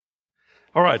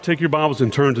All right, take your Bibles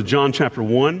and turn to John chapter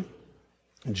 1.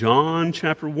 John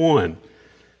chapter 1.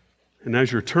 And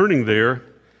as you're turning there,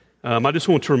 I just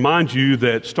want to remind you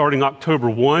that starting October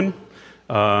 1,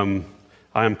 I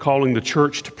am calling the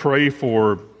church to pray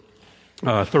for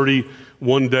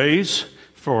 31 days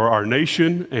for our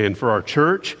nation and for our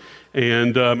church.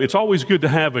 And it's always good to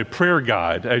have a prayer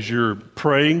guide as you're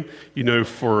praying,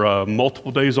 for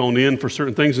multiple days on end for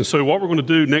certain things. And so what we're going to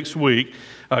do next week,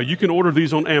 you can order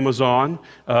these on Amazon,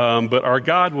 but our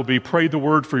guide will be Pray the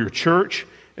Word for Your Church,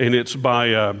 and it's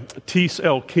by T.S.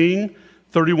 L. King,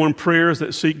 31 Prayers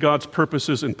That Seek God's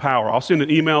Purposes and Power. I'll send an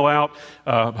email out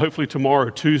hopefully tomorrow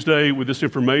or Tuesday with this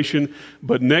information,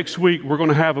 but next week we're going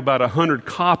to have about 100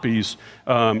 copies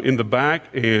in the back,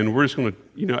 and we're just going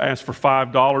to ask for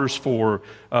 $5 for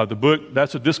the book.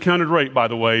 That's a discounted rate, by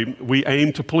the way. We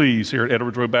aim to please here at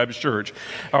Edwards Road Baptist Church.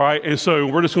 All right, and so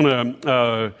we're just going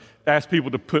to ask people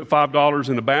to put $5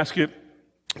 in the basket.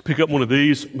 Pick up one of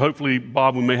these. Hopefully,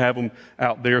 Bob, we may have them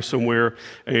out there somewhere.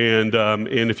 And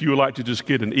if you would like to just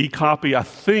get an e-copy, I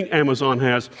think Amazon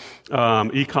has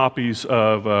e-copies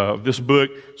of this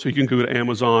book, so you can go to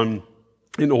Amazon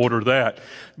and order that.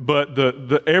 But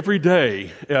the every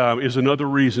day is another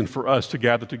reason for us to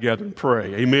gather together and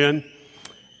pray. Amen?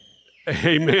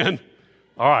 Amen?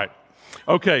 All right.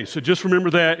 Okay, so just remember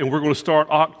that, and we're going to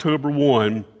start October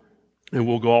 1, and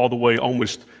we'll go all the way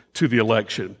almost to the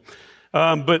election.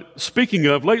 But speaking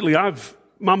of, lately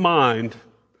my mind,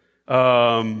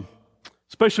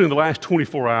 especially in the last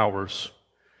 24 hours,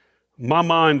 my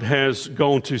mind has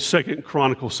gone to 2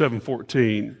 Chronicles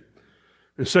 7:14.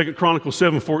 In 2 Chronicles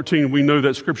 7:14, we know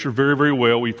that scripture very, very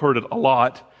well. We've heard it a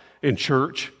lot in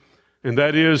church. And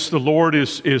that is, the Lord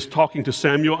is talking to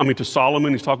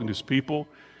Solomon, he's talking to his people.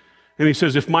 And he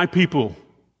says, if my people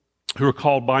who are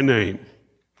called by name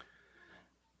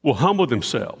will humble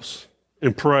themselves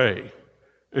and pray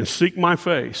and seek my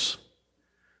face,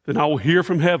 then I will hear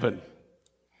from heaven,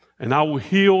 and I will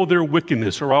heal their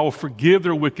wickedness, or I will forgive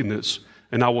their wickedness,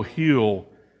 and I will heal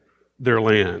their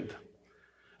land.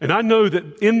 And I know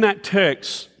that in that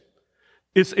text,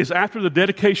 it's after the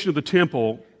dedication of the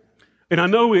temple, and I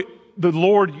know the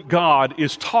Lord God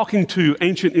is talking to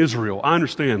ancient Israel. I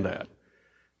understand that.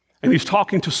 And he's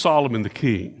talking to Solomon the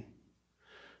king.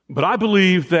 But I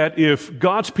believe that if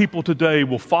God's people today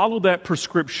will follow that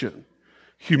prescription,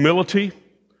 humility,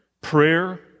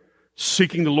 prayer,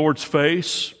 seeking the Lord's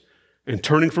face, and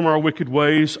turning from our wicked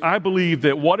ways, I believe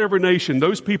that whatever nation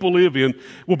those people live in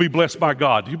will be blessed by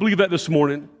God. Do you believe that this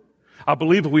morning? I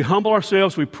believe if we humble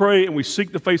ourselves, we pray, and we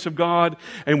seek the face of God,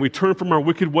 and we turn from our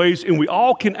wicked ways, and we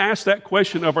all can ask that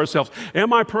question of ourselves: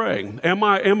 am I praying? Am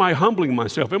I humbling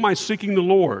myself? Am I seeking the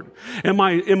Lord? Am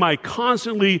I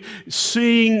constantly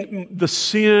seeing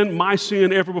my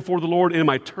sin ever before the Lord? Am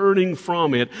I turning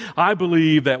from it? I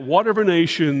believe that whatever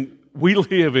nation we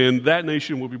live in, that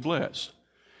nation will be blessed.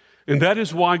 And that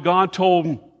is why God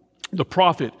told the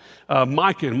prophet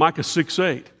Micah in Micah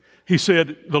 6:8, he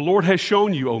said, the Lord has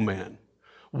shown you, O man,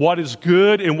 what is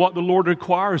good and what the Lord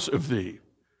requires of thee,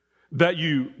 that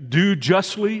you do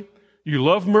justly, you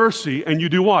love mercy, and you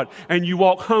do what? And you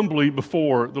walk humbly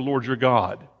before the Lord your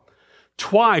God.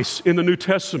 Twice in the New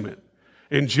Testament,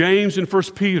 in James and 1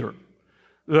 Peter,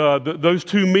 those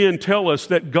two men tell us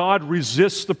that God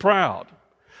resists the proud,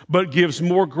 but gives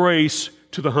more grace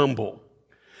to the humble.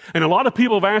 And a lot of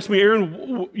people have asked me,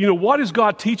 Aaron, what is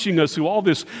God teaching us through all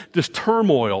this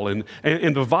turmoil and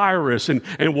the virus?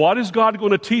 And what is God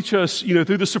going to teach us,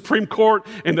 through the Supreme Court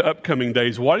in the upcoming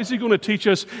days? What is he going to teach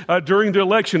us during the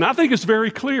election? I think it's very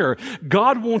clear.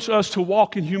 God wants us to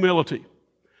walk in humility.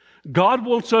 God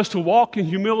wants us to walk in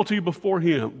humility before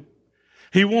him.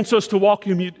 He wants us to walk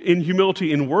in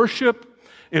humility in worship,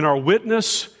 in our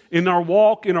witness, in our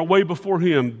walk, in our way before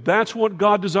him. That's what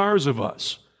God desires of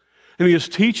us. And he is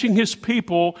teaching his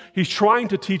people, he's trying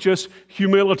to teach us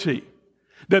humility.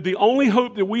 That the only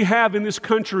hope that we have in this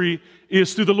country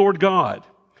is through the Lord God.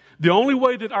 The only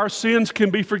way that our sins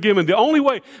can be forgiven, the only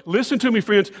way, listen to me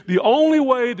friends, the only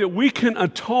way that we can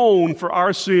atone for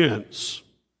our sins,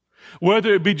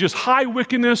 whether it be just high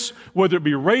wickedness, whether it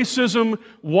be racism,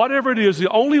 whatever it is, the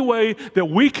only way that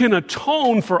we can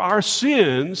atone for our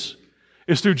sins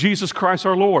is through Jesus Christ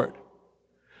our Lord.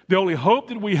 The only hope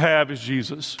that we have is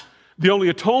Jesus. The only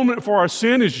atonement for our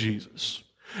sin is Jesus.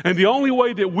 And the only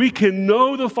way that we can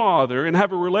know the Father and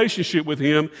have a relationship with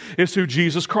him is through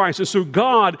Jesus Christ. And so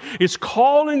God is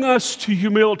calling us to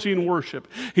humility in worship.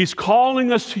 He's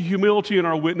calling us to humility in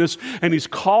our witness, and he's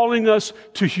calling us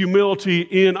to humility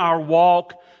in our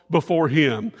walk before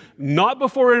him. Not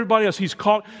before everybody else.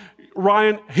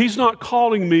 Ryan, he's not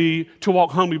calling me to walk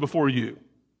humbly before you.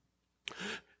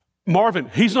 Marvin,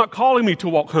 he's not calling me to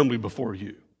walk humbly before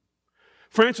you.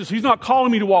 Francis, he's not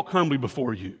calling me to walk humbly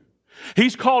before you.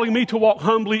 He's calling me to walk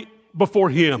humbly before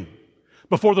him,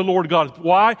 before the Lord God.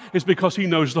 Why? It's because he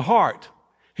knows the heart.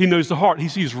 He knows the heart. He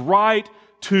sees right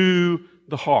to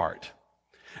the heart.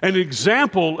 An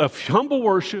example of humble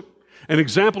worship, an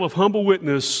example of humble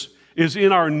witness is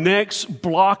in our next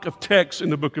block of text in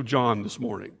the book of John this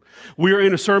morning. We are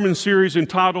in a sermon series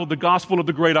entitled The Gospel of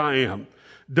the Great I Am.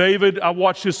 David, I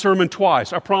watched his sermon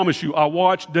twice. I promise you, I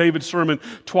watched David's sermon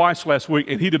twice last week,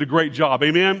 and he did a great job.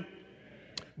 Amen?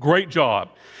 Great job.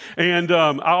 And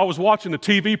I was watching the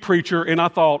TV preacher, and I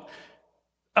thought,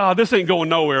 this ain't going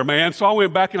nowhere, man. So I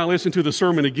went back and I listened to the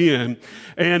sermon again,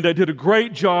 and I did a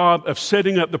great job of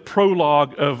setting up the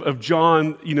prologue of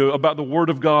John, about the Word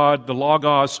of God, the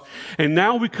Logos. And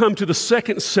now we come to the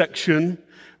second section,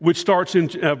 which starts in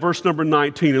verse number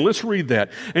 19. And let's read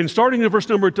that. And starting in verse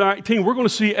number 19, we're going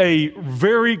to see a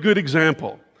very good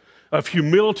example of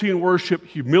humility in worship,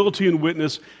 humility in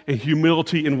witness, and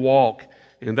humility in walk.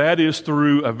 And that is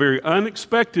through a very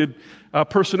unexpected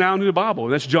personality in the Bible,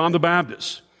 and that's John the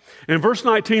Baptist. In verse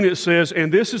 19 it says,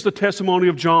 "And this is the testimony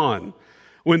of John,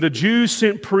 when the Jews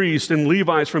sent priests and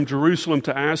Levites from Jerusalem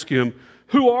to ask him,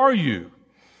 'Who are you?'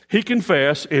 He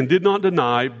confessed and did not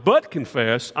deny, but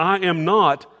confessed, 'I am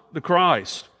not the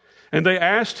Christ.' And they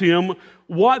asked him,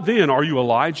 'What then? Are you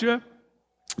Elijah?'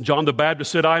 John the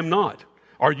Baptist said, 'I am not.'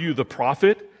 'Are you the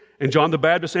prophet?' And John the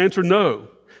Baptist answered, 'No.'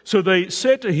 So they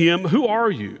said to him, 'Who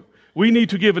are you? We need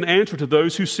to give an answer to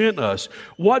those who sent us.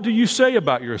 What do you say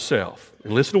about yourself?'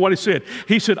 And listen to what he said.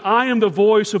 He said, 'I am the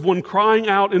voice of one crying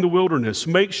out in the wilderness,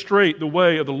 make straight the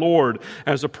way of the Lord,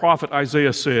 as the prophet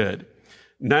Isaiah said.'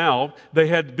 Now they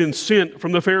had been sent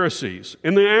from the Pharisees,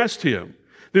 and they asked him,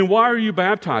 'Then why are you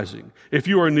baptizing, if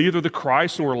you are neither the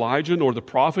Christ nor Elijah nor the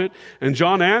prophet?' And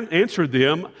John answered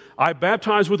them, 'I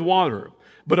baptize with water,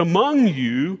 but among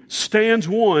you stands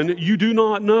one you do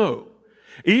not know,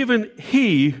 even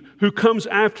he who comes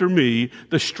after me,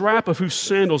 the strap of whose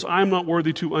sandals I am not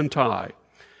worthy to untie.'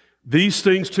 These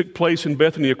things took place in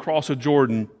Bethany across the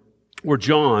Jordan, where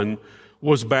John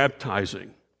was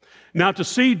baptizing." Now, to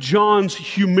see John's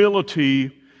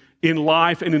humility in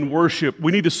life and in worship,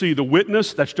 we need to see the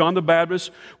witness, that's John the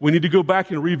Baptist. We need to go back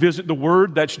and revisit the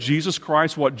Word, that's Jesus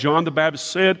Christ, what John the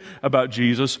Baptist said about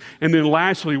Jesus. And then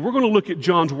lastly, we're going to look at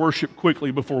John's worship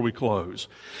quickly before we close.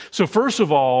 So first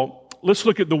of all, let's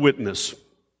look at the witness.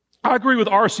 I agree with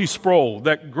R.C. Sproul,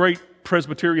 that great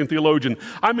Presbyterian theologian.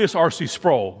 I miss R.C.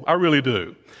 Sproul. I really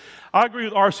do. I agree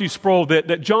with R.C. Sproul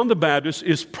that John the Baptist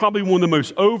is probably one of the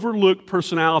most overlooked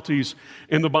personalities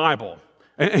in the Bible.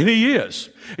 And he is.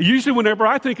 Usually whenever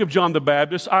I think of John the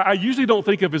Baptist, I usually don't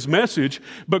think of his message,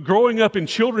 but growing up in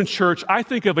children's church, I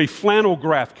think of a flannel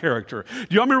graph character.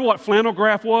 Do y'all remember what flannel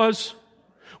graph was?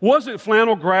 Wasn't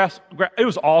flannel graph? It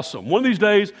was awesome. One of these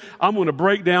days, I'm going to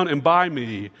break down and buy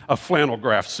me a flannel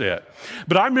graph set.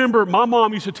 But I remember my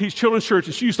mom used to teach children's church,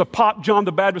 and she used to pop John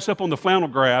the Baptist up on the flannel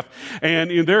graph, and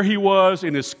there he was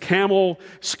in his camel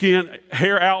skin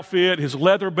hair outfit, his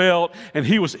leather belt, and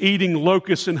he was eating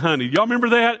locusts and honey. Y'all remember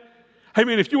that? Hey,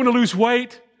 man, if you want to lose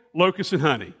weight, locusts and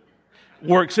honey.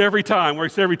 Works every time.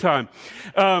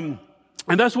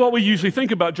 And that's what we usually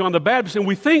think about John the Baptist. And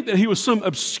we think that he was some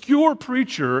obscure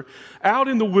preacher out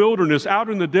in the wilderness, out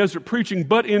in the desert preaching.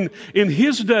 But in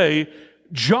his day,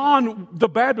 John the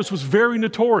Baptist was very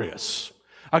notorious.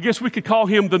 I guess we could call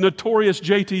him the notorious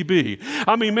JTB.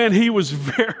 I mean, man, he was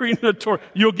very notorious.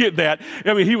 You'll get that.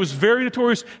 I mean, he was very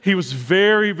notorious. He was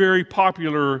very, very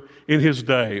popular in his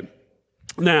day.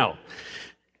 Now,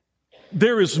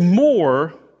 there is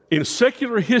more in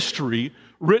secular history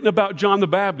written about John the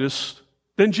Baptist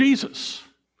than Jesus.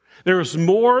 There is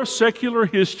more secular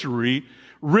history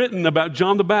written about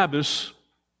John the Baptist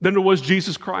than there was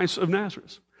Jesus Christ of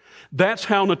Nazareth. That's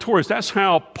how notorious, that's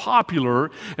how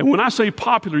popular, and when I say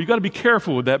popular, you got to be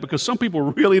careful with that because some people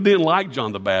really didn't like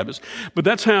John the Baptist, but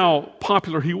that's how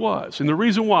popular he was. And the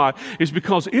reason why is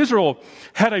because Israel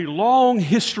had a long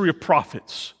history of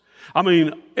prophets. I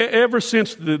mean, ever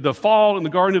since the fall in the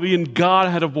Garden of Eden, God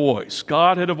had a voice.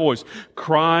 God had a voice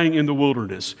crying in the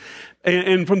wilderness.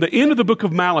 And from the end of the book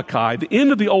of Malachi, the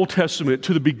end of the Old Testament,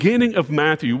 to the beginning of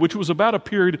Matthew, which was about a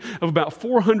period of about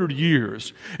 400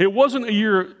 years, it wasn't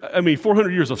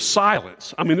 400 years of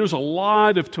silence. I mean, there's a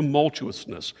lot of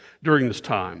tumultuousness during this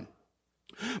time.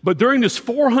 But during this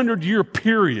 400-year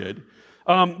period,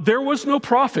 there was no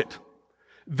prophet.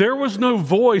 There was no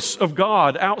voice of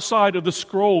God outside of the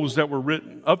scrolls that were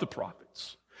written of the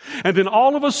prophets. And then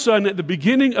all of a sudden, at the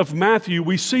beginning of Matthew,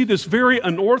 we see this very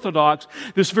unorthodox,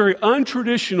 this very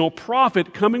untraditional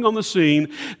prophet coming on the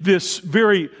scene, this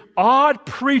very odd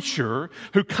preacher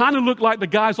who kind of looked like the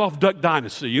guys off Duck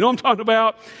Dynasty. You know what I'm talking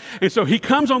about? And so he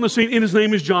comes on the scene, and his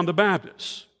name is John the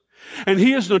Baptist. And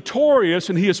he is notorious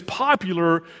and he is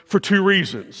popular for two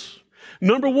reasons.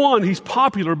 Number one, he's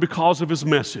popular because of his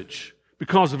message.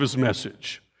 Because of his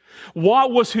message.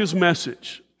 What was his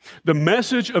message? The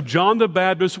message of John the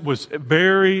Baptist was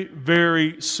very,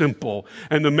 very simple.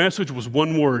 And the message was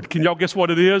one word. Can y'all guess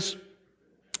what it is?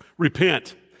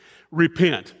 Repent.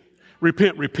 Repent.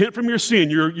 Repent. Repent from your sin.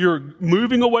 You're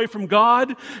moving away from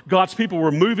God. God's people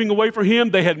were moving away from Him.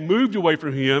 They had moved away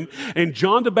from Him. And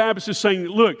John the Baptist is saying,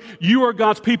 look, you are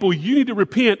God's people. You need to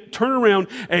repent, turn around,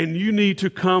 and you need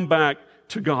to come back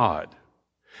to God.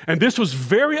 And this was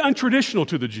very untraditional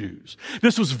to the Jews.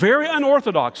 This was very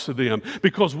unorthodox to them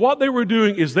because what they were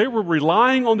doing is they were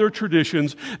relying on their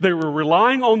traditions. They were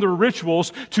relying on their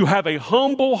rituals to have a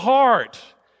humble heart.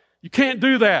 You can't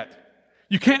do that.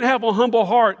 You can't have a humble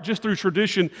heart just through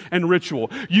tradition and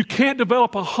ritual. You can't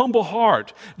develop a humble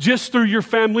heart just through your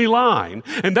family line.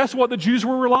 And that's what the Jews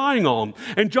were relying on.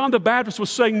 And John the Baptist was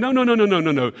saying,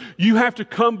 no. You have to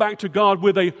come back to God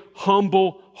with a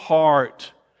humble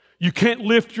heart. You can't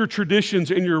lift your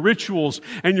traditions and your rituals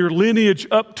and your lineage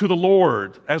up to the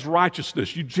Lord as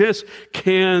righteousness. You just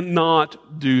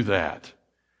cannot do that.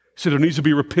 So there needs to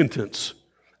be repentance,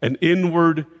 an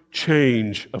inward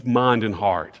change of mind and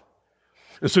heart.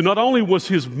 And so not only was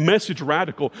his message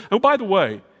radical, and by the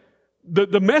way,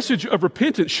 the message of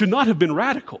repentance should not have been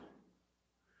radical.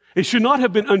 It should not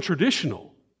have been untraditional.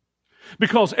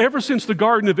 Because ever since the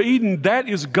Garden of Eden, that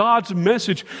is God's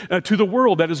message to the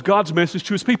world. That is God's message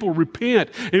to His people.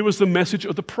 Repent. It was the message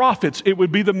of the prophets. It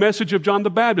would be the message of John the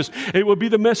Baptist. It would be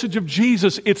the message of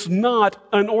Jesus. It's not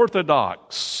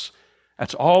unorthodox.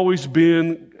 That's always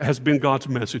has been God's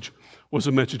message, was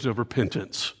a message of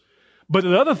repentance. But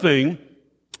another thing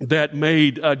that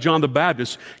made John the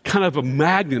Baptist kind of a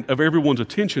magnet of everyone's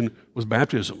attention was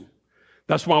baptism.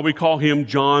 That's why we call him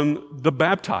John the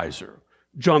Baptizer.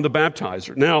 John the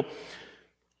Baptizer. Now,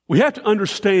 we have to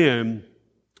understand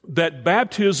that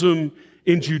baptism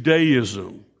in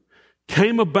Judaism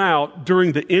came about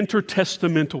during the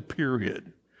intertestamental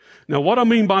period. Now, what I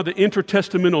mean by the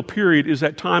intertestamental period is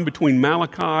that time between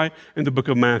Malachi and the book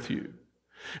of Matthew.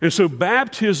 And so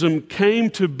baptism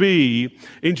came to be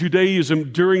in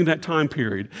Judaism during that time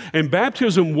period. And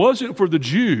baptism wasn't for the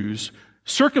Jews.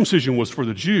 Circumcision was for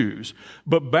the Jews.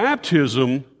 But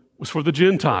baptism was for the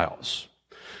Gentiles.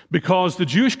 Because the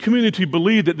Jewish community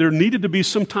believed that there needed to be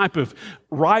some type of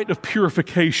rite of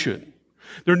purification.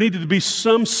 There needed to be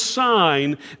some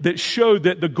sign that showed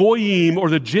that the Goyim or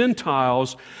the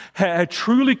Gentiles had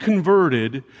truly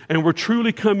converted and were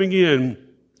truly coming in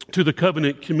to the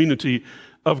covenant community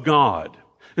of God.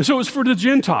 And so it was for the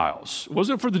Gentiles. It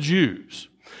wasn't for the Jews.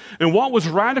 And what was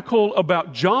radical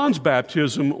about John's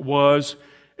baptism was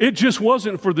it just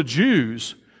wasn't for the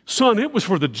Jews. Son, it was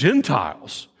for the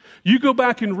Gentiles. You go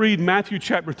back and read Matthew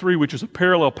chapter 3, which is a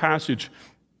parallel passage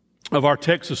of our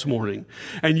text this morning,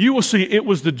 and you will see it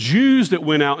was the Jews that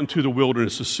went out into the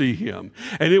wilderness to see him.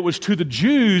 And it was to the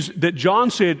Jews that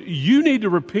John said, you need to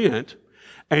repent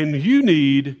and you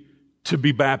need to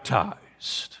be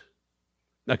baptized.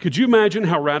 Now, could you imagine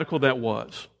how radical that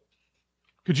was?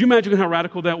 Could you imagine how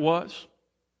radical that was?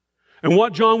 And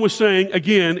what John was saying,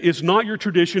 again, it's not your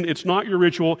tradition, it's not your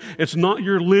ritual, it's not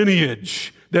your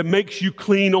lineage that makes you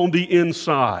clean on the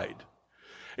inside.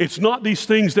 It's not these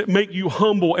things that make you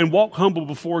humble and walk humble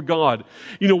before God.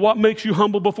 You know what makes you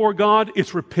humble before God?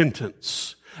 It's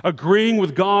repentance. Agreeing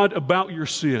with God about your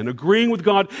sin. Agreeing with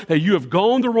God that you have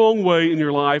gone the wrong way in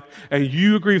your life and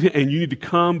you agree with Him and you need to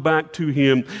come back to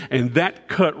Him. And that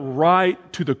cut right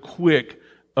to the quick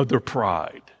of their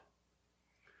pride.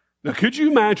 Now, could you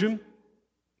imagine?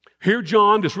 Here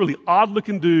John, this really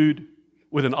odd-looking dude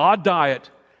with an odd diet,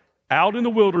 out in the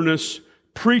wilderness,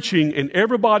 preaching, and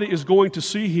everybody is going to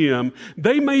see him.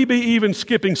 They may be even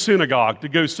skipping synagogue to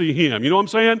go see him. You know what I'm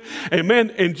saying? And man,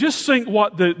 and just think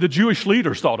what the Jewish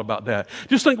leaders thought about that.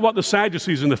 Just think what the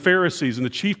Sadducees and the Pharisees and the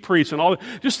chief priests and all that.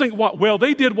 Just think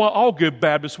they did what all good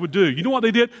Baptists would do. You know what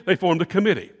they did? They formed a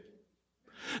committee.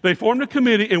 They formed a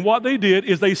committee, and what they did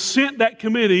is they sent that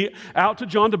committee out to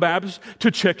John the Baptist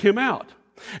to check him out.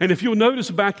 And if you'll notice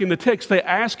back in the text, they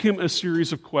ask him a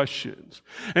series of questions.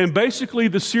 And basically,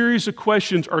 the series of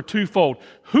questions are twofold.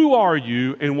 Who are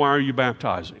you, and why are you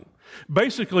baptizing?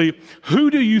 Basically, who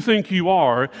do you think you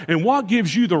are, and what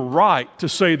gives you the right to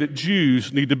say that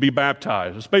Jews need to be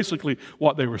baptized? That's basically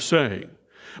what they were saying.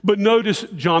 But notice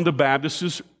John the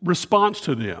Baptist's response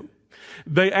to them.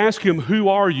 They ask him, "Who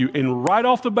are you?" And right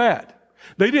off the bat,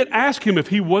 they didn't ask him if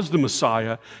he was the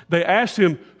Messiah. They asked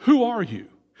him, "Who are you?"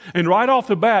 And right off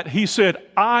the bat, he said,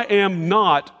 "I am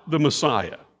not the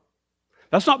Messiah."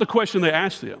 That's not the question they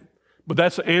asked him, but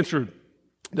that's the answer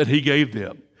that he gave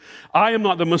them. I am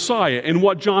not the Messiah. And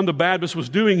what John the Baptist was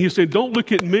doing, he said, don't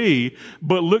look at me,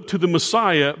 but look to the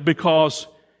Messiah because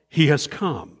he has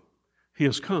come. He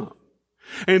has come.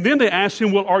 And then they asked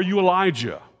him, well, are you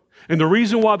Elijah? And the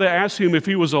reason why they asked him if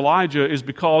he was Elijah is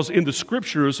because in the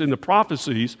scriptures, in the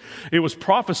prophecies, it was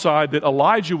prophesied that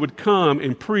Elijah would come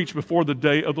and preach before the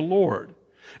day of the Lord.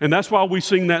 And that's why we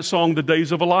sing that song, The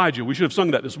Days of Elijah. We should have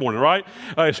sung that this morning, right?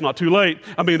 It's not too late.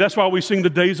 I mean, that's why we sing The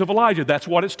Days of Elijah. That's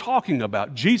what it's talking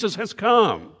about. Jesus has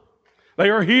come. They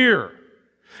are here.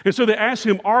 And so they asked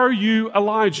him, are you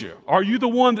Elijah? Are you the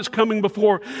one that's coming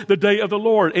before the day of the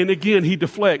Lord? And again, he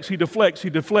deflects,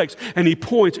 and he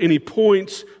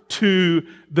points to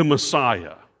the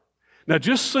Messiah. Now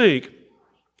just think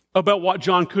about what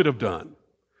John could have done.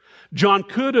 John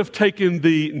could have taken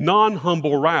the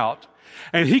non-humble route,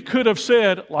 and he could have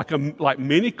said, like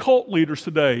many cult leaders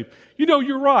today, you know,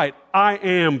 you're right, I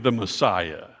am the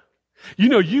Messiah. You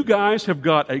know, you guys have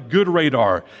got a good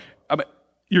radar. I mean,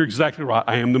 you're exactly right,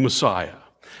 I am the Messiah.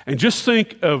 And just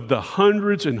think of the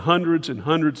hundreds and hundreds and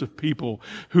hundreds of people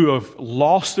who have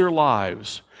lost their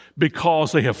lives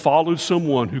because they have followed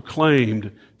someone who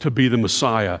claimed to be the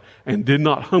Messiah and did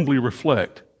not humbly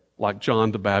reflect like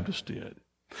John the Baptist did.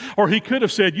 Or he could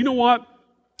have said, you know what?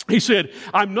 He said,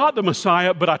 I'm not the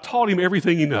Messiah, but I taught him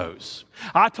everything he knows.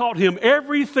 I taught him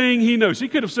everything he knows. He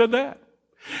could have said that.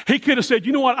 He could have said,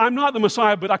 you know what, I'm not the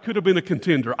Messiah, but I could have been a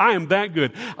contender. I am that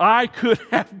good. I could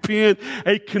have been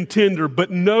a contender. But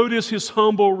notice his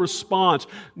humble response.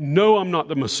 No, I'm not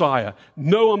the Messiah.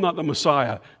 No, I'm not the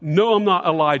Messiah. No, I'm not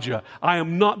Elijah. I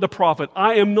am not the prophet.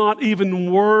 I am not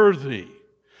even worthy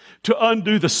to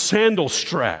undo the sandal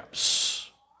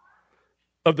straps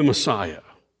of the Messiah.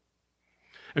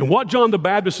 And what John the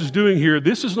Baptist is doing here,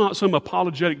 this is not some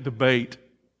apologetic debate.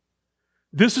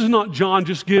 This is not John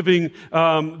just giving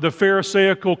the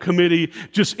Pharisaical committee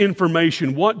just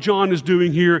information. What John is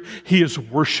doing here, he is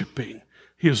worshiping.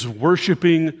 He is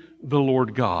worshiping the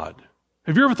Lord God.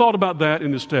 Have you ever thought about that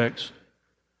in this text?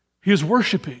 He is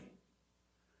worshiping.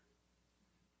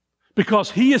 Because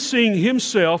he is seeing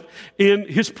himself in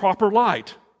his proper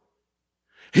light.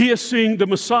 He is seeing the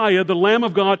Messiah, the Lamb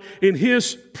of God, in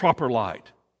his proper light.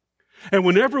 And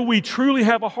whenever we truly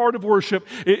have a heart of worship,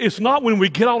 it's not when we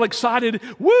get all excited,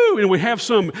 woo, and we have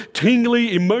some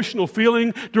tingly emotional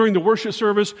feeling during the worship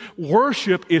service.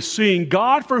 Worship is seeing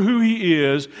God for who he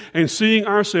is and seeing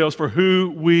ourselves for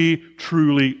who we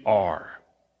truly are.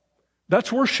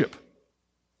 That's worship.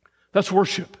 That's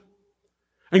worship.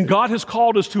 And God has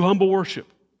called us to humble worship.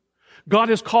 God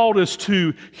has called us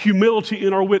to humility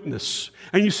in our witness.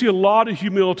 And you see a lot of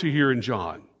humility here in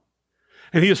John.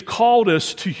 And he has called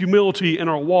us to humility in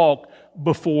our walk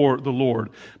before the Lord.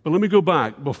 But let me go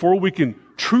back. Before we can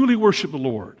truly worship the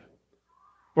Lord,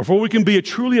 before we can be a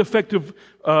truly effective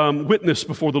witness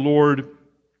before the Lord,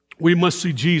 we must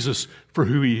see Jesus for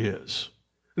who he is.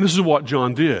 And this is what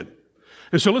John did.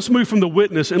 And so let's move from the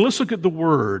witness and let's look at the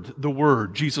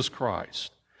Word, Jesus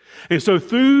Christ. And so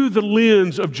through the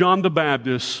lens of John the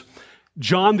Baptist,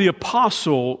 John the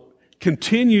Apostle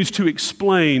continues to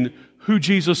explain who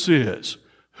Jesus is,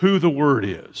 who the Word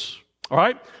is. All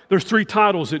right? There's three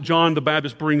titles that John the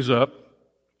Baptist brings up.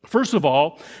 First of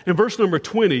all, in verse number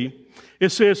 20, it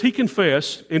says, he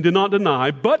confessed and did not deny,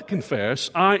 but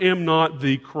confess, I am not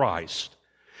the Christ.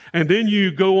 And then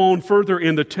you go on further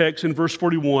in the text in verse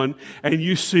 41, and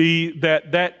you see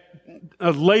that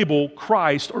label,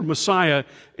 Christ or Messiah,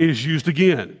 is used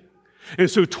again.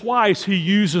 And so twice he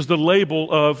uses the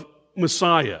label of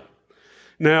Messiah.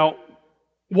 Now,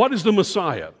 what is the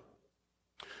Messiah?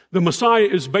 The Messiah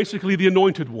is basically the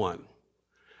anointed one.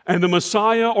 And the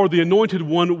Messiah or the anointed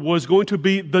one was going to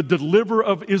be the deliverer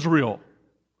of Israel.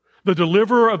 The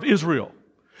deliverer of Israel.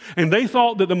 And they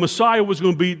thought that the Messiah was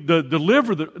going to be the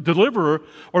deliverer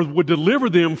or would deliver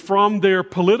them from their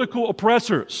political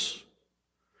oppressors.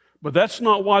 But that's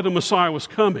not why the Messiah was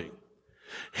coming.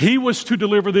 He was to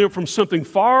deliver them from something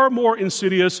far more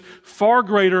insidious, far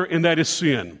greater, and that is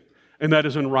sin, and that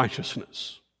is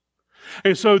unrighteousness.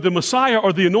 And so the Messiah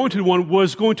or the anointed one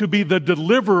was going to be the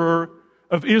deliverer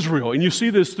of Israel. And you see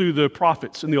this through the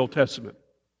prophets in the Old Testament.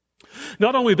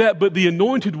 Not only that, but the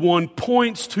anointed one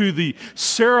points to the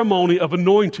ceremony of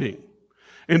anointing.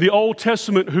 In the Old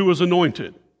Testament, who was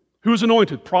anointed? Who was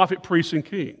anointed? Prophet, priest, and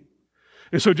king.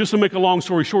 And so just to make a long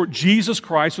story short, Jesus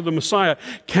Christ, or the Messiah,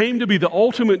 came to be the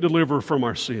ultimate deliverer from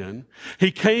our sin.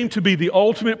 He came to be the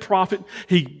ultimate prophet.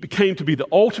 He came to be the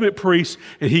ultimate priest,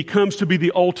 and he comes to be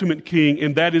the ultimate king,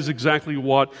 and that is exactly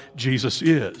what Jesus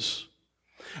is.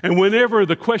 And whenever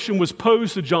the question was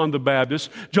posed to John the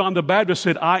Baptist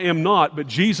said, I am not, but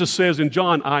Jesus says in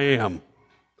John, I am.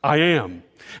 I am.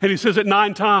 And he says it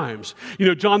 9 times. You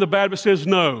know, John the Baptist says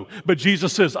no, but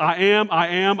Jesus says, I am, I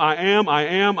am, I am, I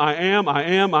am, I am, I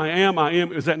am, I am, I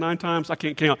am. Is that 9 times? I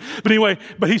can't count. But anyway,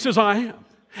 but he says, I am.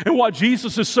 And what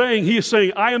Jesus is saying, he is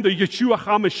saying, I am the Yeshua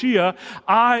HaMashiach.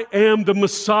 I am the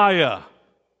Messiah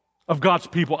of God's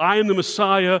people. I am the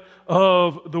Messiah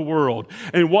of the world.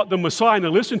 And what the Messiah, now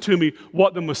listen to me,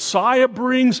 what the Messiah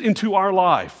brings into our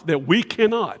life that we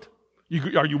cannot.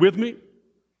 Are you with me?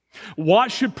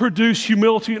 What should produce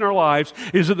humility in our lives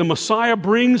is that the Messiah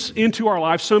brings into our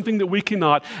life something that we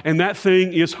cannot, and that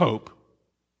thing is hope.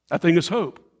 That thing is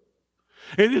hope.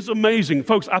 It is amazing.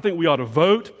 Folks, I think we ought to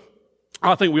vote.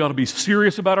 I think we ought to be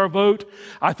serious about our vote.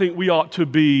 I think we ought to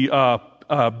be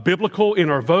biblical in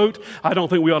our vote. I don't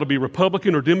think we ought to be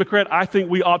Republican or Democrat. I think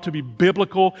we ought to be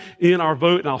biblical in our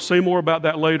vote, and I'll say more about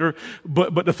that later.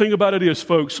 But the thing about it is,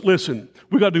 folks, listen,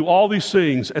 we got to do all these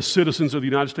things as citizens of the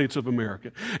United States of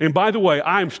America. And by the way,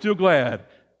 I am still glad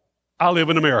I live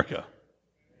in America.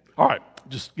 All right,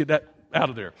 just get that out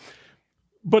of there.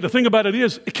 But the thing about it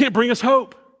is, it can't bring us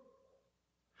hope.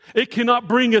 It cannot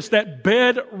bring us that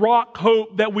bedrock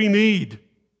hope that we need.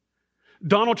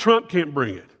 Donald Trump can't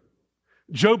bring it.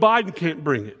 Joe Biden can't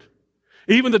bring it.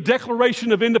 Even the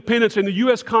Declaration of Independence and the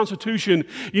U.S. Constitution,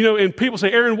 you know, and people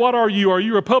say, Aaron, what are you? Are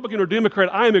you Republican or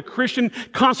Democrat? I am a Christian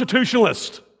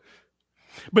constitutionalist.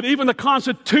 But even the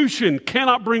Constitution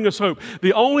cannot bring us hope.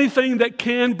 The only thing that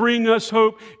can bring us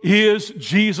hope is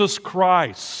Jesus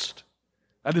Christ.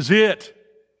 That is it.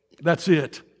 That's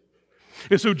it.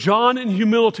 And so John in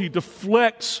humility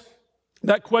deflects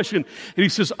that question, and he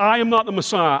says, I am not the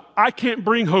Messiah. I can't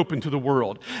bring hope into the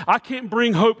world. I can't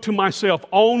bring hope to myself.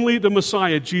 Only the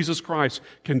Messiah, Jesus Christ,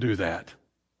 can do that.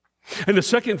 And the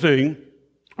second thing,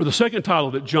 or the second title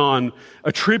that John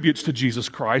attributes to Jesus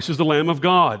Christ is the Lamb of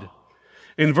God.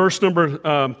 In verse number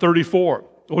 34,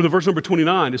 or the verse number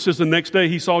 29, it says, the next day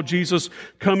he saw Jesus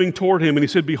coming toward him, and he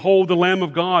said, behold, the Lamb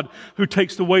of God who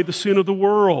takes away the sin of the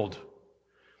world.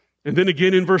 And then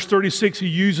again in verse 36, he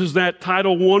uses that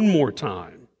title one more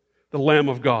time, the Lamb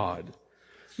of God.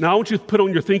 Now I want you to put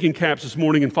on your thinking caps this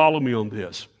morning and follow me on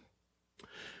this.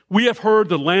 We have heard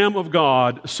the Lamb of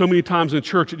God so many times in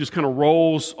church, it just kind of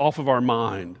rolls off of our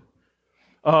mind.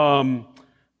 But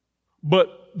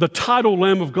the title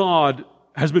Lamb of God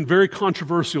has been very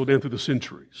controversial down through the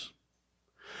centuries.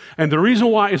 And the reason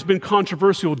why it's been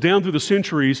controversial down through the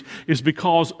centuries is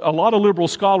because a lot of liberal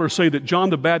scholars say that John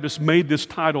the Baptist made this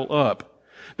title up,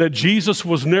 that Jesus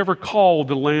was never called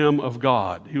the Lamb of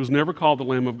God. He was never called the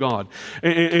Lamb of God.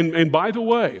 And by the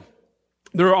way,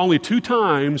 there are only 2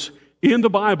 times in the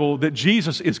Bible that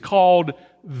Jesus is called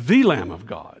the Lamb of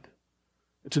God.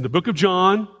 It's in the book of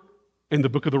John and the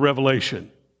book of the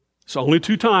Revelation. It's only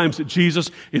 2 times that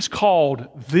Jesus is called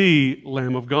the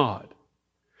Lamb of God.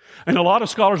 And a lot of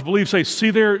scholars say,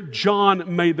 see there,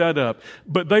 John made that up.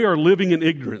 But they are living in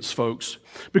ignorance, folks.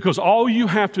 Because all you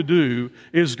have to do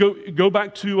is go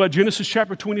back to Genesis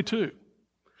chapter 22.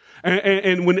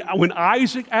 And when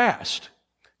Isaac asked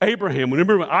Abraham,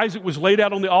 remember when Isaac was laid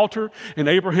out on the altar and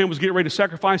Abraham was getting ready to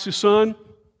sacrifice his son,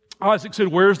 Isaac said,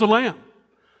 where's the lamb?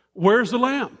 Where's the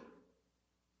lamb?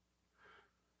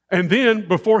 And then,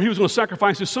 before he was going to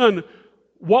sacrifice his son,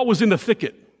 what was in the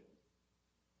thicket?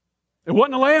 It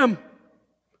wasn't a lamb.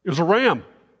 It was a ram.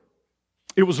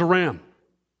 It was a ram.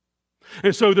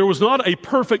 And so there was not a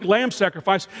perfect lamb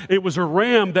sacrifice. It was a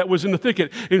ram that was in the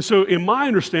thicket. And so in my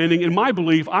understanding, in my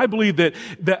belief, I believe that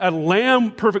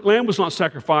a perfect lamb was not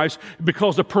sacrificed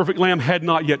because the perfect lamb had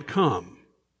not yet come.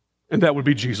 And that would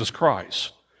be Jesus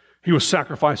Christ. He was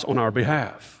sacrificed on our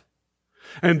behalf.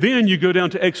 And then you go down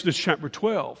to Exodus chapter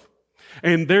 12.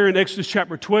 And there in Exodus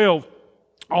chapter 12,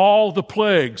 all the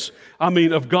plagues,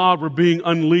 of God were being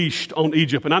unleashed on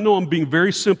Egypt. And I know I'm being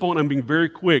very simple and I'm being very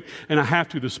quick, and I have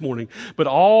to this morning. But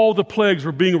all the plagues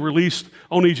were being released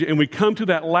on Egypt. And we come to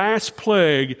that last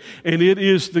plague, and it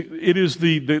is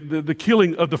the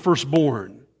killing of the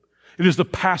firstborn. It is the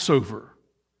Passover.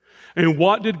 And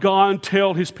what did God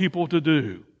tell His people to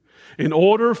do? In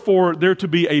order for there to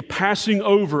be a passing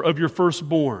over of your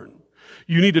firstborn,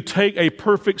 you need to take a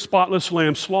perfect, spotless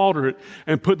lamb, slaughter it,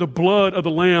 and put the blood of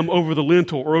the lamb over the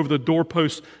lintel or over the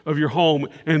doorpost of your home,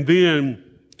 and then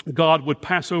God would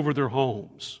pass over their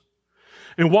homes.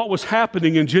 And what was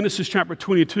happening in Genesis chapter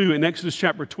 22 and Exodus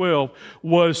chapter 12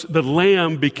 was the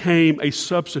lamb became a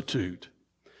substitute.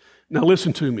 Now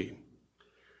listen to me.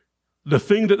 The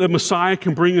thing that the Messiah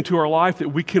can bring into our life that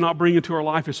we cannot bring into our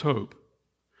life is hope.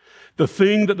 The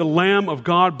thing that the Lamb of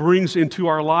God brings into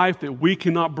our life that we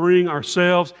cannot bring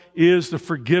ourselves is the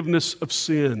forgiveness of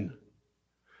sin.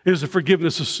 It is the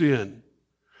forgiveness of sin.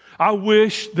 I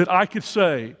wish that I could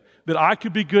say that I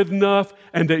could be good enough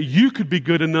and that you could be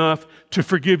good enough to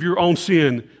forgive your own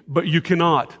sin, but you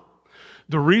cannot.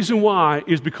 The reason why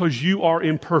is because you are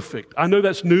imperfect. I know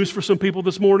that's news for some people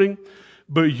this morning,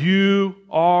 but you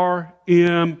are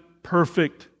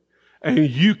imperfect.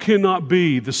 And you cannot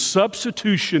be the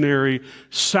substitutionary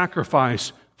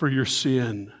sacrifice for your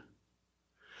sin.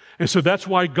 And so that's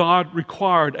why God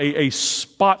required a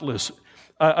spotless,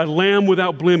 a lamb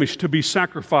without blemish to be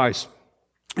sacrificed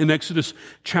in Exodus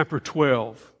chapter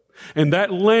 12. And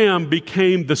that lamb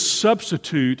became the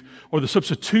substitute or the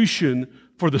substitution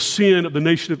for the sin of the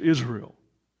nation of Israel.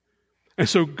 And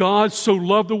so God so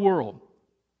loved the world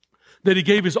that He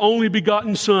gave His only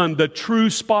begotten Son, the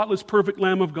true, spotless, perfect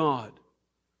Lamb of God.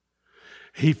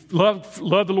 He loved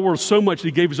the Lord so much that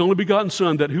He gave His only begotten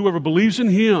Son that whoever believes in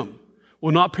Him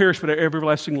will not perish but have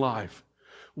everlasting life.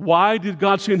 Why did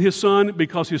God send His Son?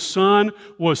 Because His Son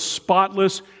was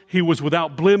spotless. He was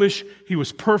without blemish. He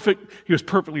was perfect. He was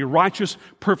perfectly righteous,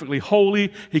 perfectly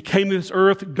holy. He came to this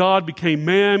earth. God became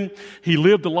man. He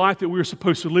lived the life that we were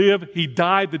supposed to live. He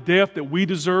died the death that we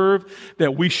deserve,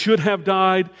 that we should have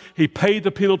died. He paid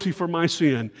the penalty for my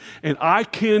sin. And I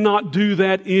cannot do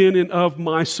that in and of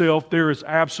myself. There is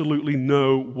absolutely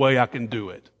no way I can do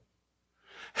it.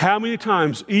 How many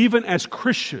times, even as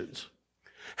Christians,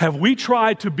 have we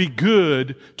tried to be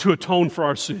good to atone for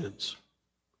our sins?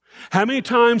 How many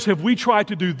times have we tried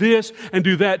to do this and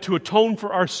do that to atone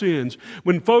for our sins?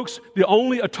 When, folks, the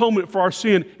only atonement for our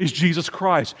sin is Jesus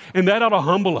Christ. And that ought to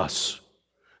humble us.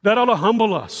 That ought to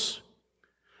humble us.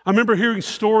 I remember hearing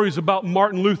stories about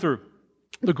Martin Luther,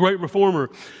 the great reformer.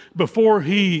 Before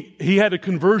he had a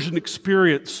conversion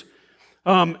experience,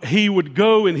 he would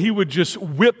go and he would just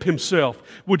whip himself,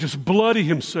 would just bloody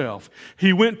himself.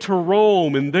 He went to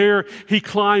Rome, and there he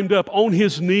climbed up on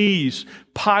his knees,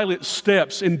 Pilate's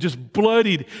steps, and just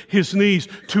bloodied his knees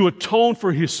to atone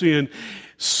for his sin.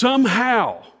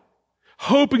 Somehow,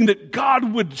 hoping that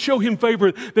God would show him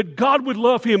favor, that God would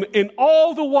love him, and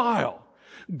all the while,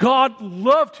 God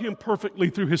loved him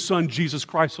perfectly through His Son, Jesus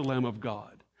Christ, the Lamb of God.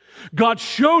 God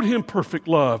showed him perfect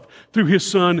love through His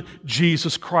Son,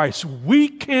 Jesus Christ. We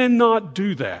cannot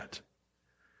do that.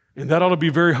 And that ought to be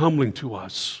very humbling to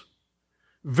us.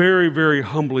 Very, very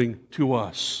humbling to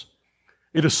us.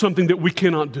 It is something that we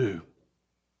cannot do.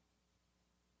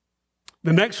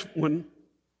 The next one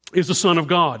is the Son of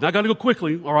God. Now, I got to go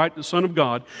quickly, all right, the Son of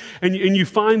God. And you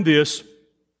find this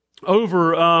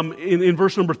over in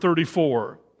verse number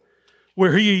 34.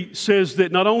 Where He says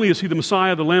that not only is He the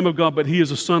Messiah, the Lamb of God, but He is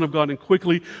the Son of God. And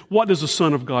quickly, what does the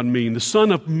Son of God mean? The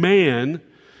Son of Man,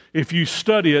 if you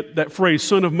study it, that phrase,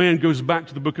 Son of Man, goes back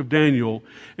to the book of Daniel,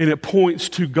 and it points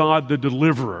to God the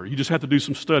deliverer. You just have to do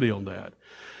some study on that.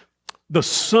 The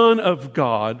Son of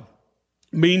God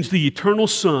means the eternal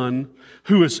Son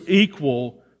who is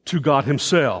equal to God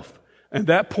Himself. And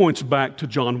that points back to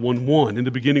John 1:1. In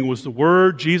the beginning was the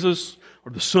Word, Jesus,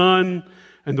 or the Son,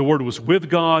 and the Word was with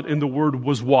God, and the Word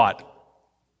was what?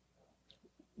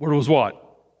 Word was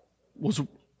what?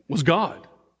 Was God.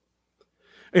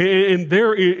 And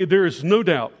there is no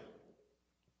doubt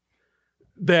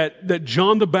that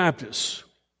John the Baptist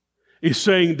is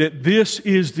saying that this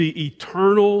is the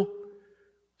eternal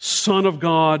Son of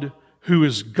God who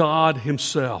is God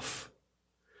Himself.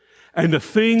 And the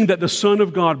thing that the Son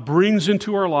of God brings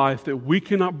into our life that we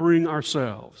cannot bring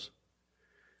ourselves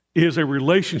is a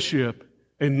relationship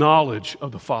and knowledge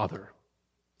of the Father.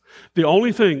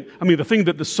 The thing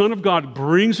that the Son of God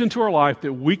brings into our life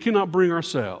that we cannot bring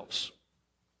ourselves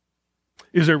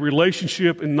is a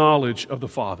relationship and knowledge of the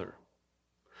Father.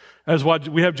 That's why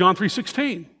we have John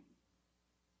 3:16.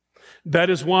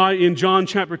 That is why in John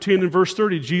chapter 10 and verse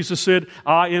 30, Jesus said,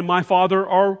 I and my Father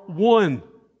are one.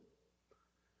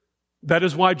 That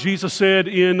is why Jesus said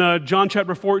in John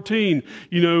chapter 14,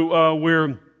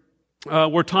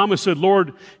 where Thomas said,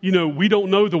 Lord, we don't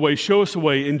know the way, show us the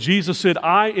way. And Jesus said,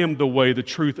 I am the way, the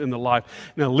truth, and the life.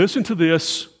 Now listen to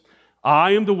this.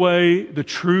 I am the way, the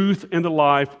truth, and the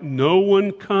life. No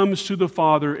one comes to the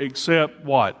Father except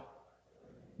what?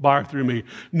 By or through me.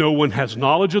 No one has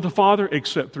knowledge of the Father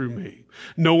except through me.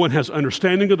 No one has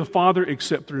understanding of the Father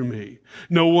except through me.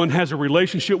 No one has a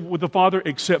relationship with the Father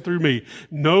except through me.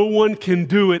 No one can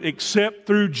do it except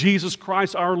through Jesus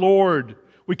Christ our Lord,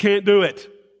 We can't do it.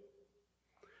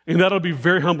 And that'll be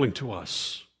very humbling to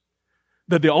us.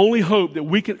 That the only hope that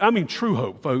we can, true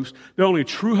hope, folks, the only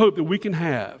true hope that we can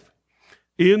have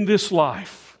in this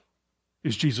life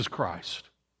is Jesus Christ.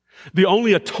 The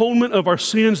only atonement of our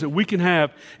sins that we can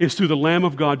have is through the Lamb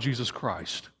of God, Jesus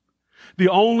Christ. The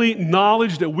only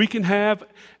knowledge that we can have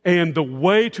and the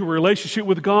way to a relationship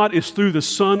with God is through the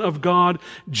Son of God,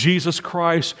 Jesus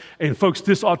Christ. And folks,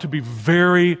 this ought to be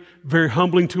very, very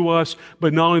humbling to us.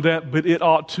 But not only that, but it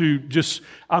ought to just,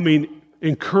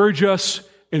 encourage us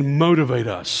and motivate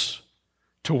us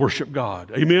to worship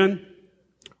God. Amen?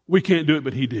 We can't do it,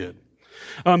 but He did.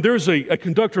 There's a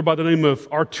conductor by the name of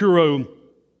Arturo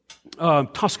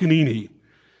Toscanini.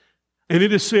 And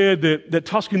it is said that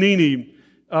Toscanini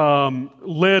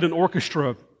led an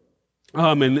orchestra,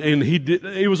 and he did.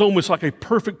 It was almost like a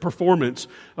perfect performance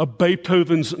of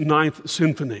Beethoven's Ninth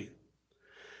Symphony.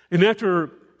 And after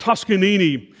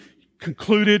Toscanini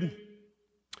concluded,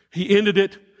 he ended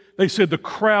it. They said the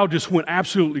crowd just went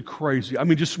absolutely crazy.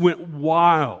 Just went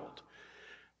wild.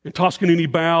 And Toscanini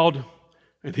bowed,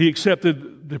 and he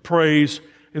accepted the praise.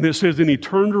 And it says, then he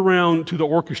turned around to the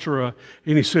orchestra,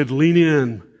 and he said, lean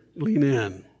in, lean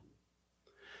in.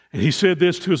 And he said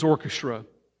this to his orchestra.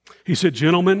 He said,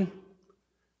 gentlemen,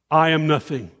 I am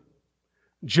nothing.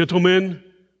 Gentlemen,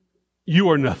 you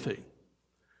are nothing.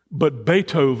 But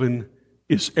Beethoven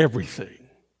is everything,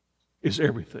 is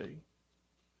everything.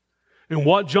 And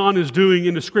what John is doing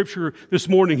in the Scripture this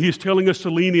morning, he's telling us to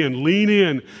lean in, lean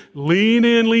in, lean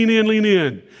in, lean in, lean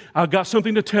in. I've got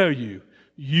something to tell you.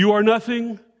 You are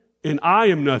nothing, and I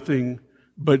am nothing,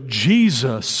 but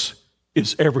Jesus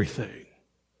is everything.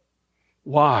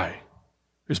 Why?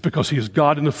 It's because He is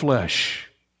God in the flesh.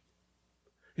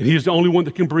 And He is the only one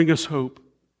that can bring us hope.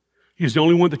 He is the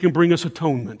only one that can bring us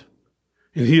atonement.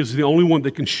 And He is the only one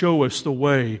that can show us the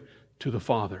way to the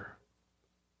Father.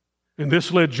 And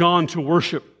this led John to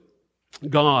worship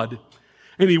God.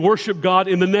 And he worshiped God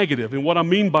in the negative. And what I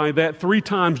mean by that, 3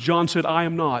 times John said, I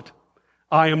am not.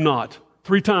 I am not.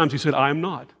 3 times he said, I am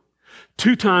not.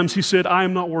 2 times he said, I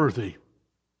am not worthy.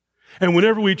 And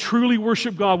whenever we truly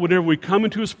worship God, whenever we come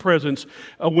into His presence,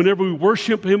 whenever we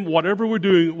worship Him, whatever we're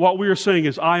doing, what we are saying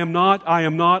is, I am not, I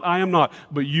am not, I am not.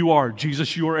 But you are.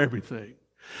 Jesus, you are everything.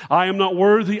 I am not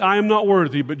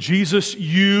worthy, but Jesus,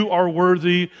 you are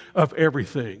worthy of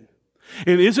everything.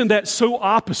 And isn't that so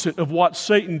opposite of what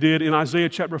Satan did in Isaiah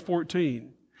chapter 14?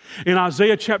 In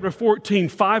Isaiah chapter 14,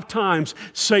 5 times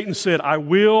Satan said, I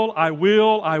will, I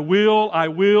will, I will, I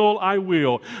will, I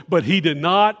will. But he did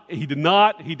not, he did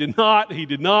not, he did not, he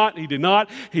did not, he did not.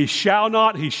 He shall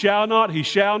not, he shall not, he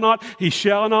shall not, he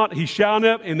shall not, he shall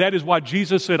not. And that is why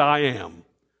Jesus said, I am.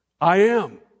 I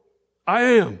am. I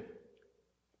am.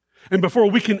 And before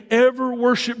we can ever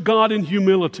worship God in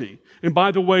humility, and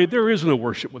by the way, there is no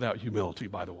worship without humility,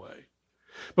 by the way.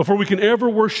 Before we can ever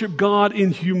worship God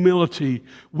in humility,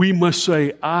 we must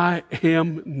say, I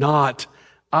am not,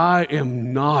 I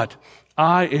am not,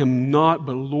 I am not,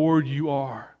 but Lord, you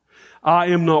are. I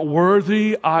am not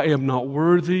worthy,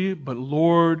 but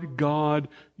Lord God,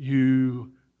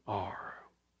 you are.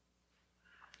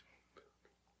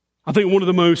 I think one of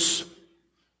the most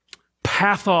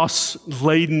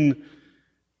pathos-laden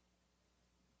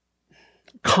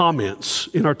comments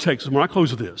in our text, and when I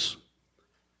close with this,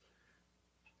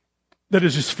 that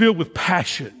is just filled with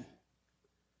passion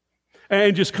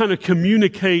and just kind of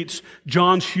communicates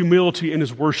John's humility in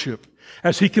his worship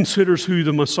as he considers who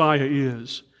the Messiah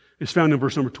is found in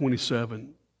verse number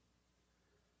 27.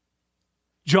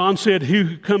 John said, he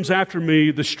who comes after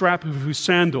me, the strap of whose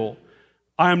sandal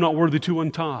I am not worthy to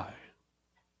untie.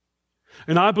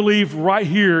 And I believe right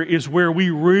here is where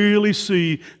we really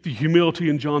see the humility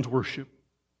in John's worship.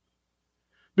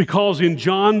 Because in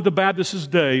John the Baptist's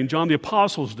day, in John the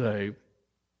Apostle's day,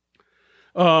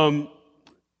 a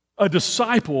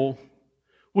disciple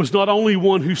was not only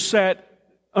one who sat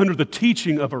under the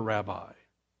teaching of a rabbi,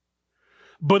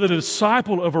 but a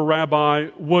disciple of a rabbi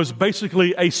was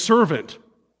basically a servant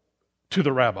to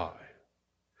the rabbi.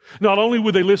 Not only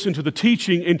would they listen to the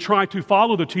teaching and try to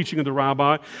follow the teaching of the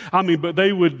rabbi, but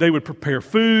they would prepare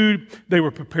food, they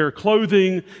would prepare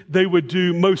clothing, they would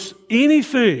do most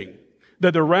anything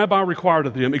that the rabbi required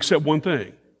of them except one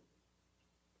thing.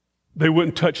 They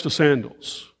wouldn't touch the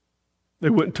sandals. They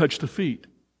wouldn't touch the feet.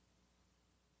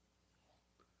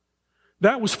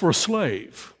 That was for a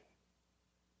slave.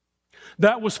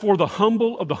 That was for the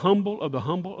humble of the humble of the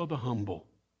humble of the humble.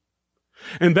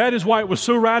 And that is why it was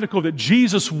so radical that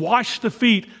Jesus washed the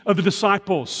feet of the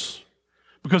disciples,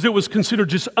 because it was considered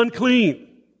just unclean.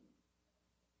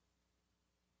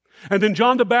 And then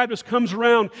John the Baptist comes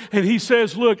around and he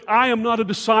says, look, I am not a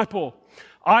disciple.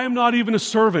 I am not even a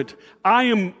servant. I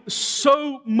am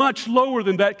so much lower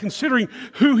than that, considering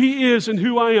who He is and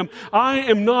who I am. I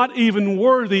am not even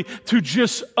worthy to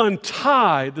just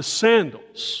untie the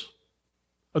sandals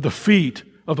of the feet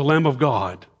of the Lamb of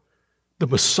God, the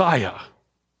Messiah,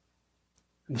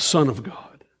 and the Son of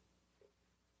God.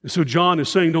 And so John is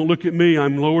saying, don't look at me.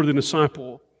 I'm lower than a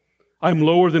disciple. I'm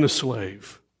lower than a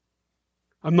slave.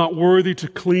 I'm not worthy to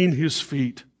clean His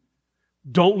feet.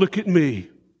 Don't look at me.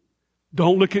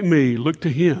 Don't look at me. Look to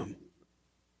Him,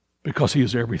 because He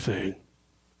is everything.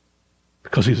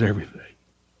 Because He's everything.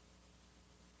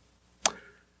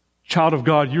 Child of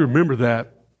God, you remember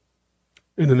that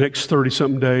in the next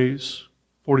 30-something days,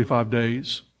 45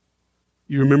 days.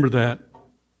 You remember that.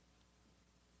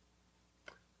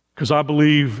 Because I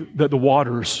believe that the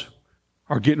waters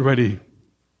are getting ready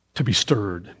to be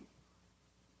stirred.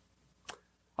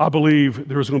 I believe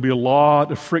there's going to be a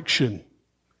lot of friction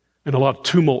and a lot of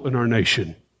tumult in our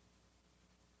nation.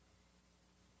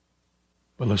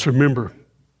 But let's remember,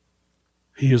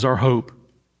 He is our hope.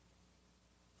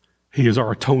 He is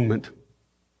our atonement.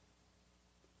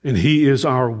 And He is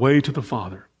our way to the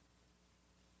Father.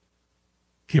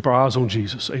 Keep our eyes on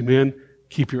Jesus. Amen.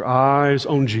 Keep your eyes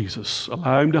on Jesus.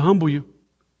 Allow Him to humble you,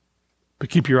 but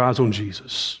keep your eyes on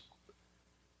Jesus.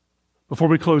 Before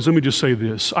we close, let me just say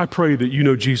this. I pray that you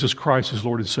know Jesus Christ as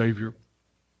Lord and Savior.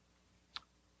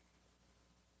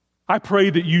 I pray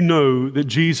that you know that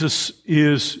Jesus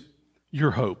is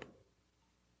your hope.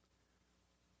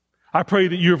 I pray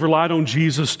that you have relied on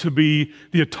Jesus to be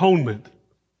the atonement,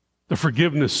 the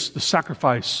forgiveness, the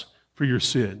sacrifice for your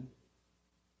sin.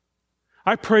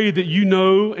 I pray that you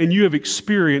know and you have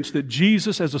experienced that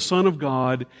Jesus, as the Son of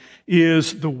God,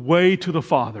 is the way to the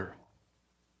Father.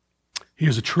 He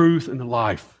is the truth and the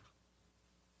life.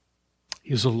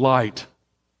 He is the light.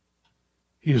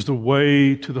 He is the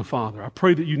way to the Father. I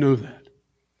pray that you know that.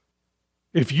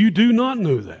 If you do not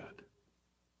know that,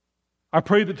 I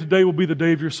pray that today will be the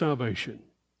day of your salvation,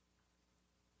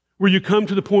 where you come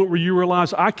to the point where you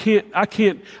realize, I can't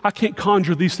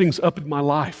conjure these things up in my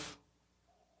life.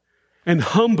 And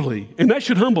humbly, and that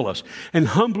should humble us, and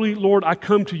humbly, Lord, I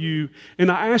come to you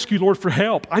and I ask you, Lord, for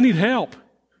help. I need help.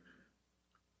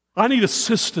 I need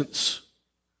assistance.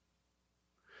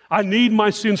 I need my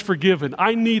sins forgiven.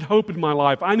 I need hope in my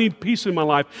life. I need peace in my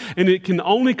life. And it can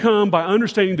only come by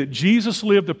understanding that Jesus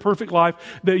lived the perfect life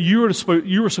that you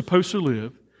were supposed to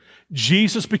live.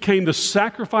 Jesus became the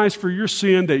sacrifice for your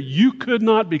sin that you could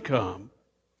not become.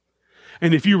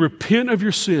 And if you repent of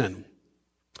your sin,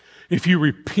 and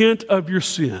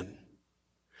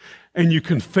you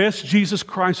confess Jesus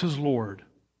Christ as Lord,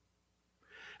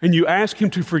 and you ask Him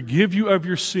to forgive you of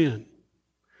your sin,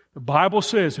 the Bible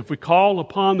says, if we call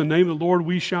upon the name of the Lord,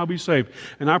 we shall be saved.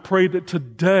 And I pray that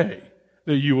today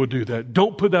that you will do that.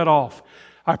 Don't put that off.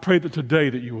 I pray that today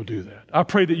that you will do that. I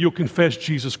pray that you'll confess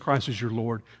Jesus Christ as your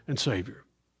Lord and Savior.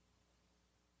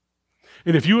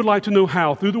 And if you would like to know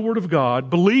how, through the Word of God,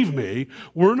 believe me,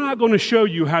 we're not going to show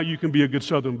you how you can be a good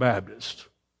Southern Baptist.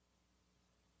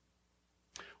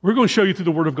 We're going to show you through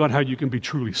the Word of God how you can be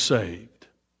truly saved.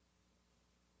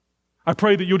 I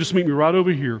pray that you'll just meet me right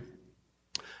over here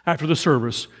after the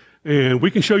service, and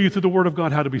we can show you through the Word of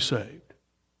God how to be saved.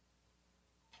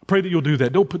 I pray that you'll do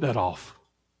that. Don't put that off.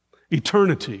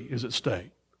 Eternity is at stake.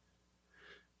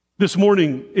 This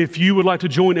morning, if you would like to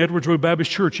join Edwards Road Baptist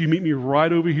Church, you meet me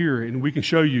right over here, and we can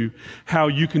show you how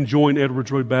you can join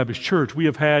Edwards Road Baptist Church. We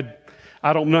have had,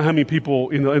 I don't know how many people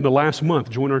in the last month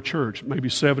join our church, maybe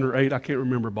 7 or 8, I can't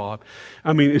remember, Bob.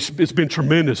 I mean, it's been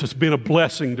tremendous. It's been a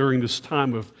blessing during this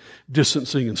time of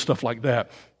distancing and stuff like that.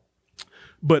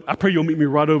 But I pray you'll meet me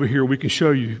right over here. We can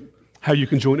show you how you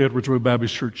can join Edwards Road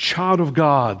Baptist Church. Child of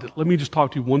God, let me just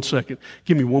talk to you 1 second.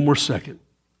 Give me one more second.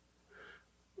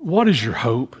 What is your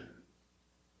hope?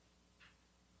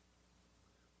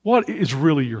 What is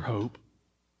really your hope?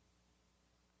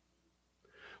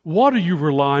 What are you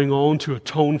relying on to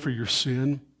atone for your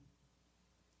sin?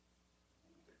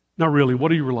 Not really.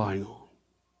 What are you relying on?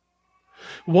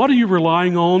 What are you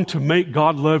relying on to make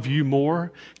God love you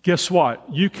more? Guess what?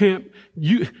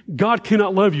 God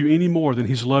cannot love you any more than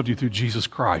He's loved you through Jesus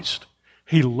Christ.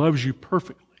 He loves you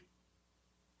perfectly.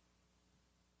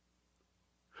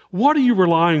 What are you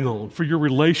relying on for your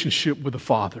relationship with the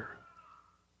Father?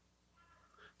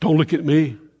 Don't look at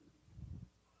me.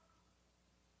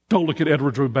 Don't look at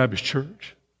Edwards Road Baptist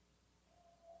Church.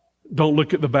 Don't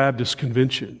look at the Baptist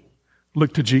Convention.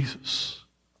 Look to Jesus.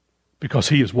 Because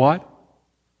He is what?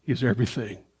 He is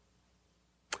everything.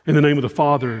 In the name of the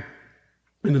Father,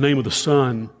 in the name of the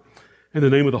Son, in the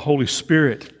name of the Holy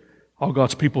Spirit, all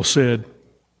God's people said,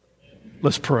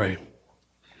 let's pray.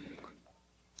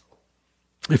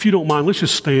 If you don't mind, let's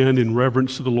just stand in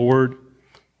reverence to the Lord.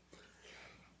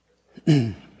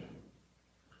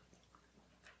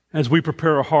 As we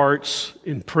prepare our hearts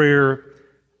in prayer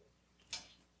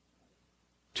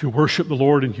to worship the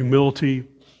Lord in humility,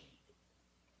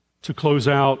 to close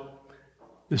out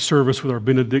this service with our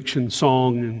benediction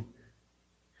song, and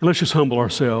let's just humble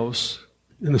ourselves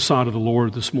in the sight of the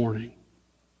Lord this morning.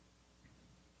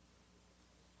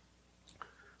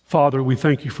 Father, we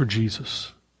thank you for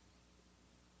Jesus,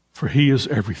 for He is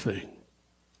everything.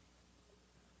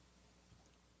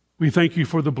 We thank you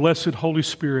for the blessed Holy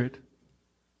Spirit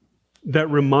that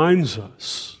reminds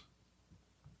us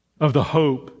of the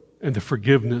hope and the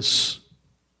forgiveness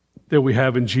that we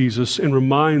have in Jesus, and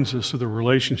reminds us of the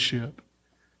relationship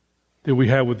that we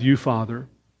have with you, Father,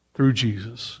 through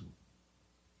Jesus.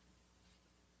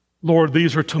 Lord,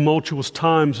 these are tumultuous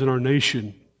times in our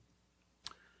nation,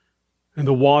 and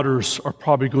the waters are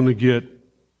probably going to get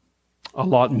a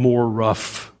lot more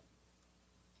rough.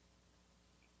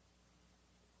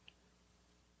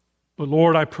 But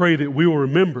Lord, I pray that we will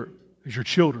remember, as your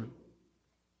children,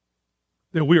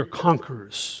 that we are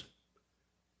conquerors.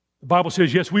 The Bible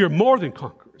says, yes, we are more than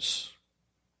conquerors.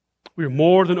 We are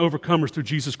more than overcomers through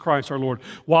Jesus Christ our Lord.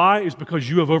 Why? It's because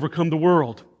you have overcome the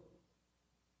world.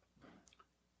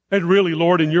 And really,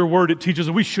 Lord, in your word, it teaches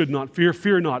us we should not fear.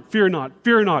 Fear not, fear not,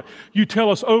 fear not. You tell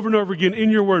us over and over again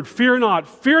in your word, fear not,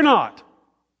 fear not.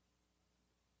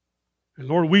 And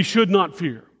Lord, we should not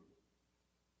fear.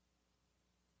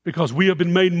 Because we have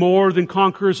been made more than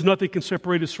conquerors. Nothing can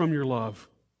separate us from your love.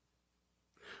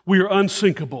 We are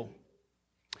unsinkable.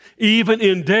 Even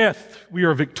in death, we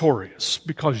are victorious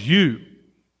because you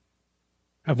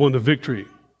have won the victory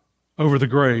over the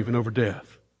grave and over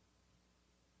death.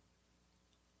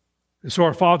 And so,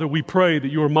 our Father, we pray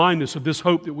that you remind us of this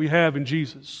hope that we have in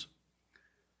Jesus.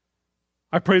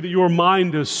 I pray that you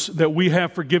remind us that we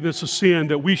have forgiveness of sin,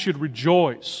 that we should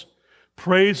rejoice.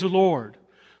 Praise the Lord.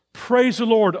 Praise the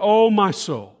Lord, oh my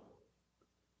soul,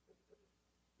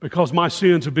 because my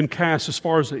sins have been cast as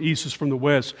far as the east is from the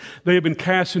west. They have been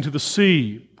cast into the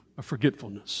sea of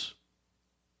forgetfulness.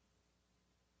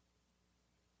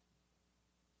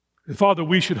 And Father,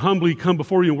 we should humbly come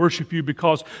before you and worship you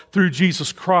because through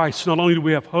Jesus Christ, not only do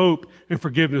we have hope and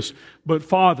forgiveness, but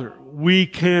Father, we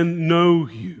can know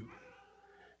you.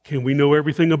 Can we know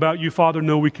everything about you, Father?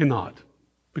 No, we cannot,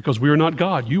 because we are not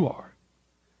God, you are.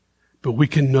 But we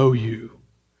can know you,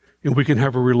 and we can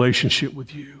have a relationship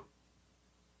with you.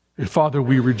 And Father,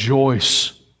 we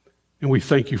rejoice, and we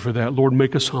thank you for that. Lord,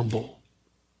 make us humble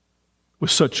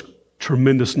with such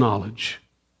tremendous knowledge.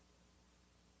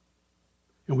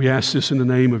 And we ask this in the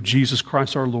name of Jesus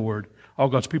Christ our Lord. All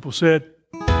God's people said,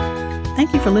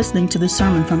 Thank you for listening to this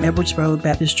sermon from Edwards Road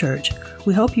Baptist Church.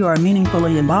 We hope you are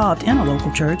meaningfully involved in a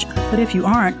local church, but if you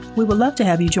aren't, we would love to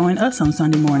have you join us on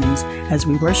Sunday mornings as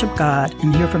we worship God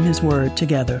and hear from His Word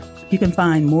together. You can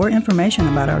find more information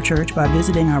about our church by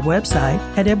visiting our website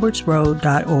at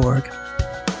edwardsroad.org.